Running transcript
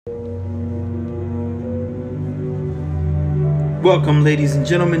Welcome, ladies and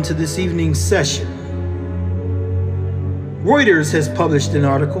gentlemen, to this evening's session. Reuters has published an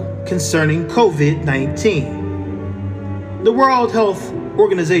article concerning COVID-19. The World Health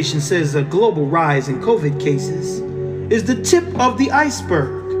Organization says a global rise in COVID cases is the tip of the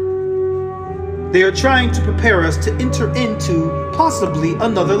iceberg. They are trying to prepare us to enter into possibly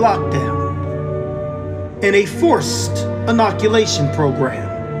another lockdown and a forced inoculation program.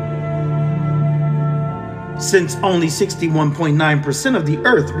 Since only 61.9% of the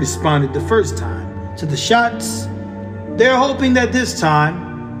Earth responded the first time to the shots, they're hoping that this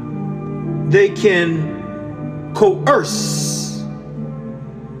time they can coerce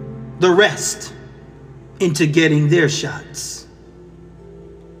the rest into getting their shots.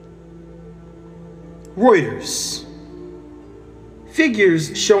 Reuters.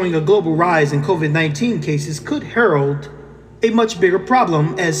 Figures showing a global rise in COVID-19 cases could herald a much bigger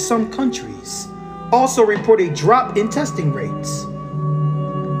problem, as some countries also report a drop in testing rates.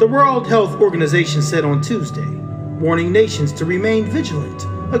 The World Health Organization said on Tuesday, warning nations to remain vigilant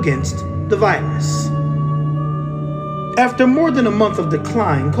against the virus. After more than a month of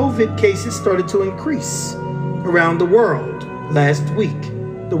decline, COVID cases started to increase around the world last week,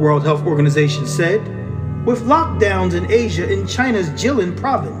 the World Health Organization said, with lockdowns in Asia and China's Jilin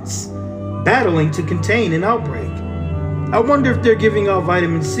province battling to contain an outbreak. I wonder if they're giving out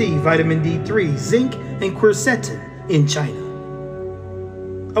vitamin C, vitamin D3, zinc, and quercetin in China.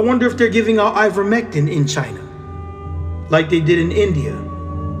 I wonder if they're giving out ivermectin in China, like they did in India,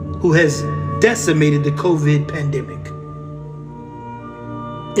 who has decimated the COVID pandemic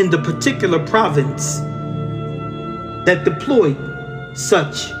in the particular province that deployed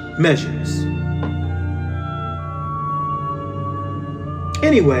such measures.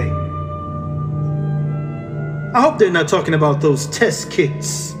 Anyway, I hope they're not talking about those test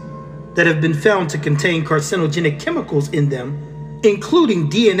kits that have been found to contain carcinogenic chemicals in them, including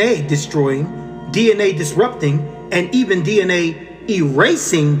DNA destroying, DNA disrupting, and even DNA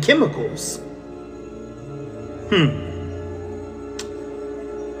erasing chemicals.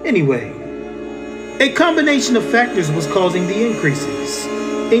 Anyway, a combination of factors was causing the increases,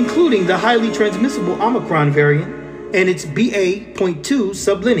 including the highly transmissible Omicron variant and its BA.2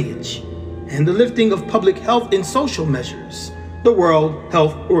 sublineage, and the lifting of public health and social measures, the World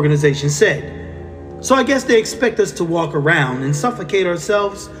Health Organization said. So I guess they expect us to walk around and suffocate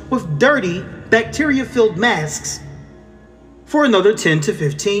ourselves with dirty, bacteria-filled masks for another 10 to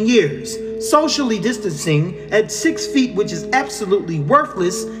 15 years, socially distancing at 6 feet, which is absolutely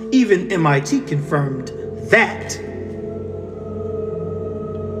worthless. Even MIT confirmed that.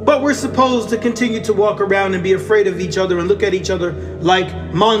 But we're supposed to continue to walk around and be afraid of each other and look at each other like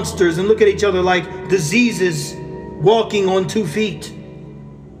monsters and look at each other like diseases walking on 2 feet.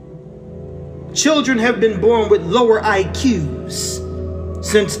 Children have been born with lower IQs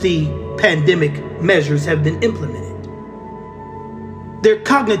since the pandemic measures have been implemented. Their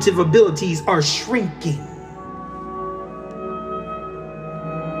cognitive abilities are shrinking.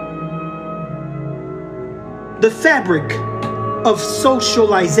 The fabric of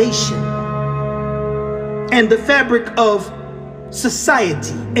socialization and the fabric of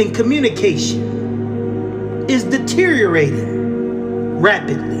society and communication is deteriorating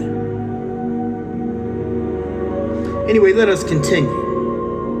rapidly. Anyway, let us continue.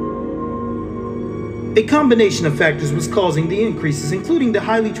 A combination of factors was causing the increases, including the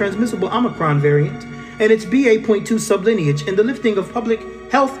highly transmissible Omicron variant and its BA.2 sublineage, and the lifting of public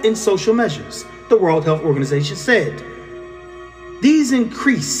health and social measures, the World Health Organization said. These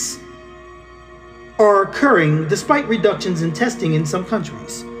increases are occurring despite reductions in testing in some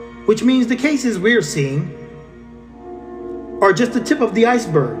countries, which means the cases we're seeing are just the tip of the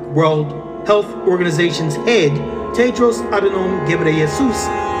iceberg, World Health Organization's head, Tedros Adhanom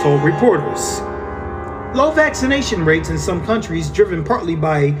Ghebreyesus, told reporters. Low vaccination rates in some countries, driven partly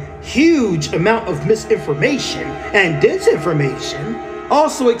by a huge amount of misinformation and disinformation,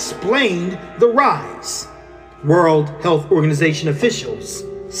 also explained the rise, World Health Organization officials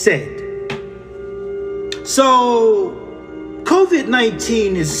said. So,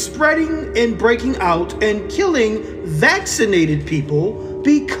 COVID-19 is spreading and breaking out and killing vaccinated people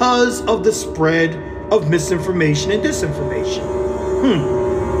because of the spread of misinformation and disinformation.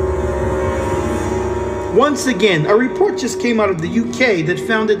 Once again, a report just came out of the UK that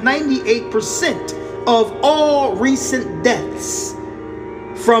found that 98% of all recent deaths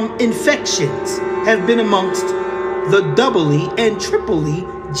from infections have been amongst the doubly and triply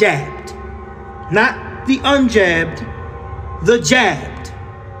jabbed. Not the unjabbed, the jabbed.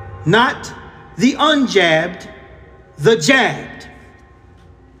 Not the unjabbed, the jabbed.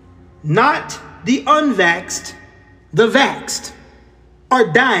 Not the unvaxxed, the vaxxed are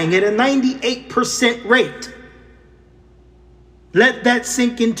dying at a 98% rate. Let that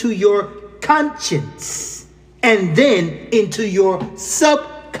sink into your conscience and then into your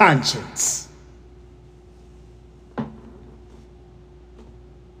subconscious.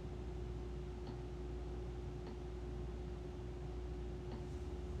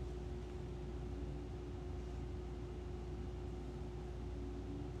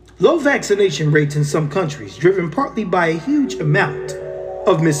 Low vaccination rates in some countries, driven partly by a huge amount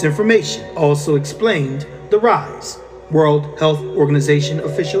of misinformation, also explained the rise, World Health Organization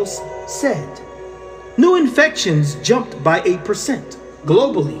officials said. New infections jumped by 8%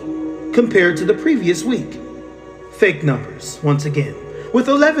 globally compared to the previous week. Fake numbers, once again, with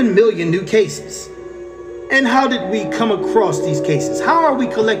 11 million new cases. And how did we come across these cases? How are we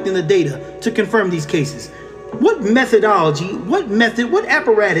collecting the data to confirm these cases? What methodology, what method, what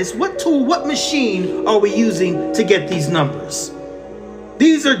apparatus, what tool, what machine are we using to get these numbers?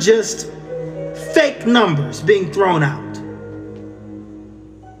 These are just fake numbers being thrown out.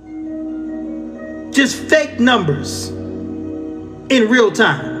 Just fake numbers in real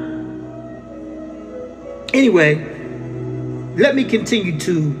time. Anyway, let me continue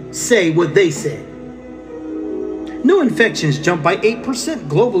to say what they said. New infections jumped by 8%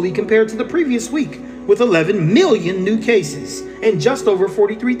 globally compared to the previous week, with 11 million new cases and just over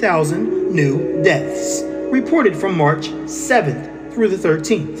 43,000 new deaths, reported from March 7th through the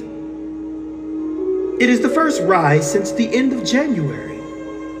 13th. It is the first rise since the end of January.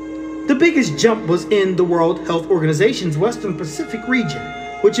 The biggest jump was in the World Health Organization's Western Pacific region,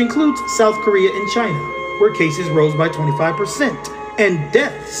 which includes South Korea and China, where cases rose by 25% and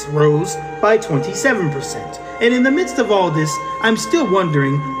deaths rose by 27%. And in the midst of all this, I'm still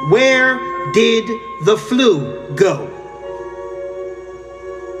wondering, where did the flu go?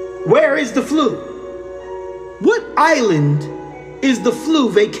 Where is the flu? What island is the flu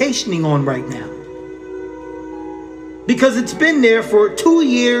vacationing on right now? Because it's been there for 2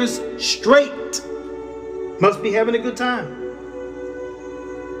 years straight. Must be having a good time.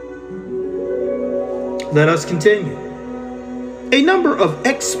 Let us continue. A number of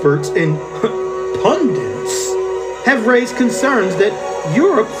experts and pundits have raised concerns that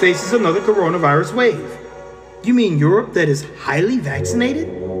Europe faces another coronavirus wave. You mean Europe that is highly vaccinated?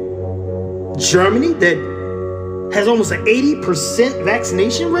 Germany that has almost an 80%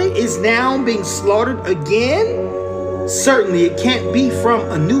 vaccination rate is now being slaughtered again? Certainly it can't be from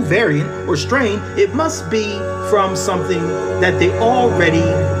a new variant or strain. It must be from something that they already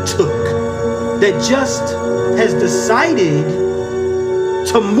took, that just has decided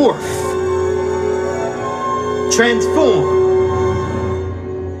to morph, transform,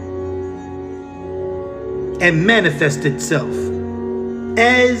 and manifest itself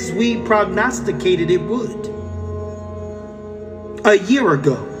as we prognosticated it would a year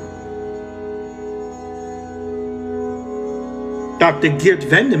ago. Dr. Geert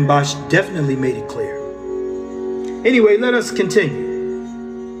Vanden Bossche definitely made it clear. Anyway, let us continue.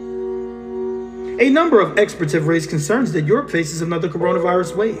 A number of experts have raised concerns that Europe faces another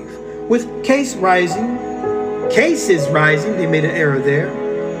coronavirus wave, with cases rising, they made an error there,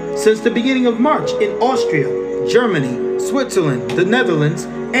 since the beginning of March in Austria, Germany, Switzerland, the Netherlands,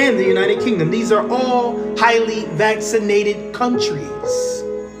 and the United Kingdom. These are all highly vaccinated countries.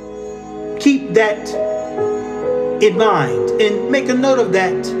 Keep that in mind and make a note of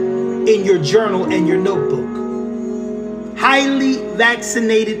that in your journal and your notebook. Highly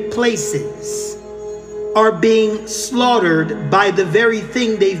vaccinated places are being slaughtered by the very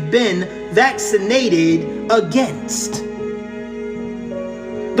thing they've been vaccinated against.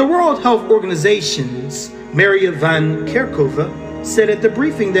 The World Health Organization's Maria van Kerkhove said at the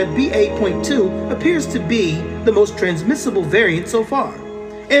briefing that BA.2 appears to be the most transmissible variant so far.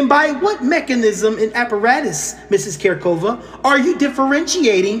 And by what mechanism and apparatus, Mrs. Kerkhove, are you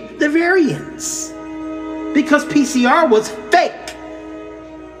differentiating the variants? Because PCR was fake.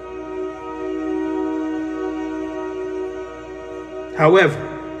 However,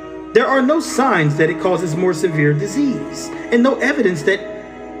 there are no signs that it causes more severe disease, and no evidence that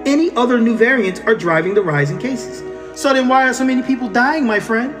any other new variants are driving the rise in cases. So then why are so many people dying, my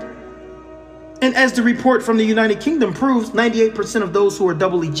friend? And as the report from the United Kingdom proves, 98% of those who are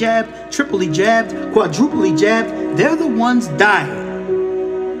doubly jabbed, triply jabbed, quadruply jabbed, they're the ones dying,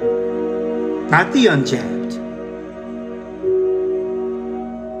 not the unjabbed.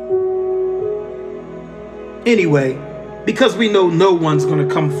 Anyway, because we know no one's going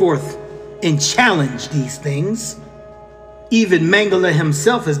to come forth and challenge these things, even Mengele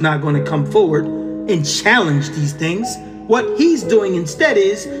himself is not going to come forward and challenge these things. What he's doing instead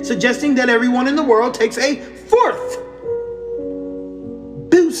is suggesting that everyone in the world takes a fourth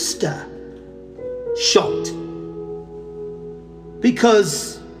booster shot.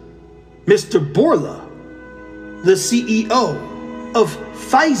 Because Mr. Bourla, the CEO of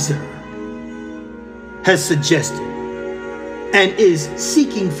Pfizer, has suggested and is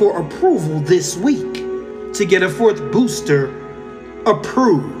seeking for approval this week to get a fourth booster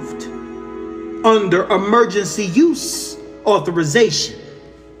approved under emergency use authorization,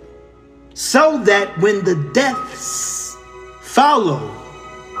 so that when the deaths follow,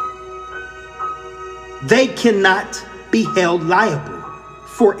 they cannot be held liable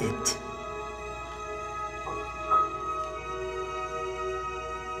for it.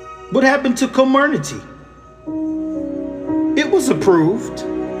 What happened to Comirnaty? It was approved,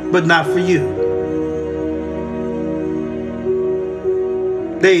 but not for you.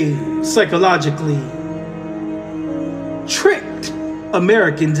 They psychologically tricked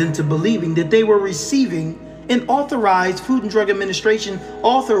Americans into believing that they were receiving an authorized Food and Drug Administration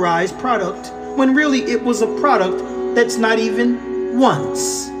authorized product, when really it was a product that's not even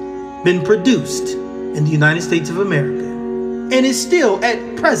once been produced in the United States of America, and is still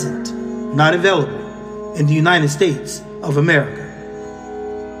at present not available in the United States of America.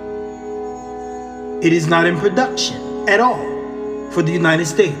 It is not in production at all for the United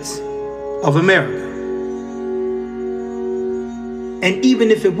States of America. And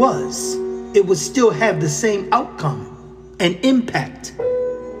even if it was, it would still have the same outcome and impact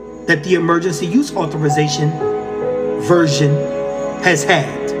that the emergency use authorization version has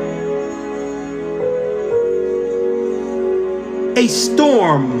had. A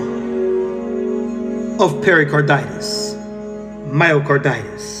storm of pericarditis,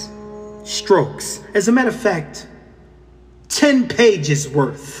 myocarditis, strokes. As a matter of fact, 10 pages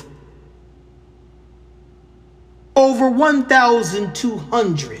worth. Over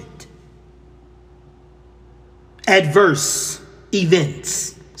 1,200 adverse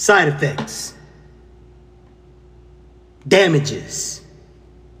events, side effects, damages,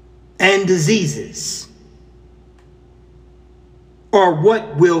 and diseases are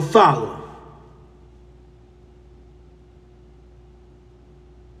what will follow.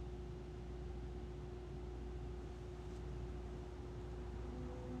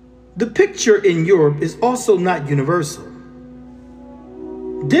 The picture in Europe is also not universal.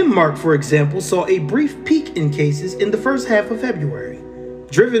 Denmark, for example, saw a brief peak in cases in the first half of February,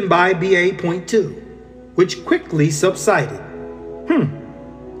 driven by BA.2, which quickly subsided.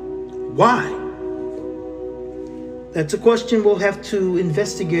 Why? That's a question we'll have to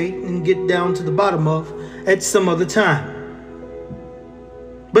investigate and get down to the bottom of at some other time.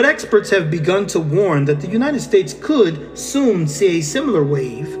 But experts have begun to warn that the United States could soon see a similar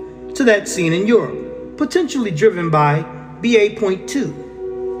wave to that seen in Europe, potentially driven by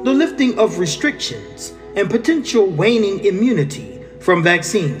BA.2, the lifting of restrictions and potential waning immunity from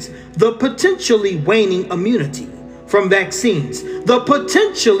vaccines, the potentially waning immunity from vaccines, the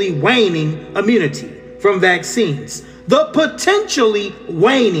potentially waning immunity from vaccines, the potentially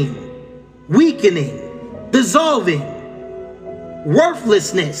waning, weakening, dissolving,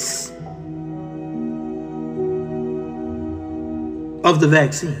 worthlessness of the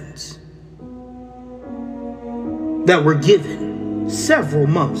vaccines that were given several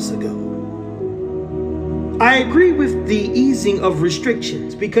months ago. I agree with the easing of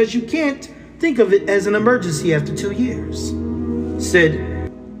restrictions because you can't think of it as an emergency after 2 years, said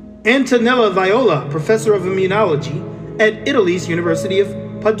Antonella Viola, professor of immunology at Italy's University of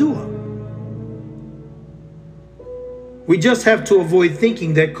Padua. We just have to avoid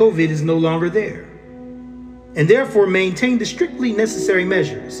thinking that COVID is no longer there, and therefore maintain the strictly necessary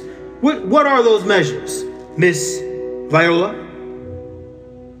measures. What are those measures, Miss Viola?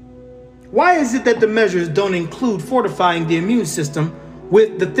 Why is it that the measures don't include fortifying the immune system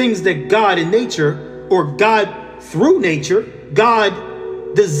with the things that God in nature, or God through nature, God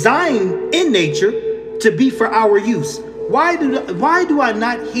designed in nature to be for our use? Why do I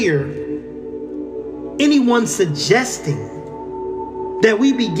not hear anyone suggesting that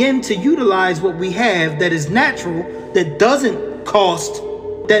we begin to utilize what we have that is natural, that doesn't cost,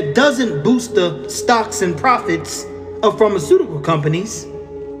 that doesn't boost the stocks and profits of pharmaceutical companies?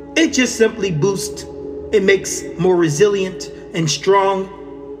 It just simply boosts, it makes more resilient and strong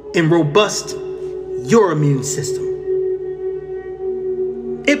and robust your immune system.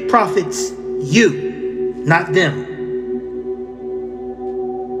 It profits you, not them.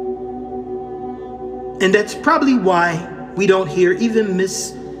 And that's probably why we don't hear even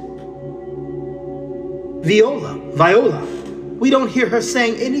Miss Viola, we don't hear her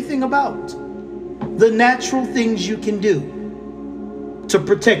saying anything about the natural things you can do to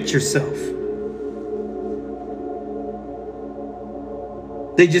protect yourself.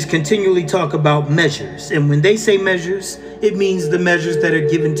 They just continually talk about measures. And when they say measures, it means the measures that are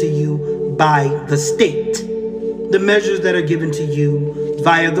given to you by the state. The measures that are given to you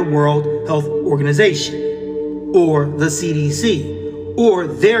via the World Health Organization or the CDC or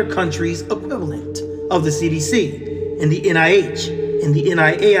their country's equivalent of the CDC and the NIH and the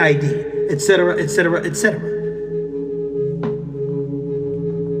NIAID, etc., etc., etc.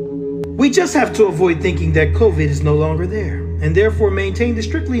 We just have to avoid thinking that COVID is no longer there, and therefore maintain the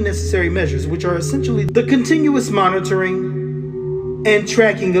strictly necessary measures, which are essentially the continuous monitoring and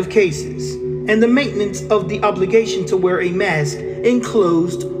tracking of cases, and the maintenance of the obligation to wear a mask in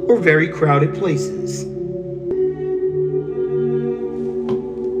closed or very crowded places.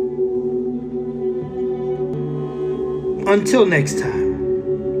 Until next time,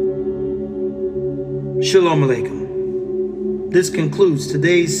 Shalom Aleichem. This concludes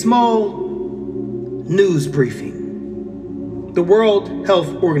today's small news briefing. The World Health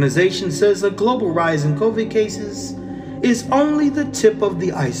Organization says a global rise in COVID cases is only the tip of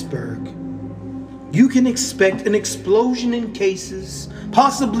the iceberg. You can expect an explosion in cases,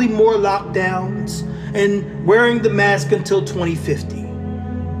 possibly more lockdowns, and wearing the mask until 2050.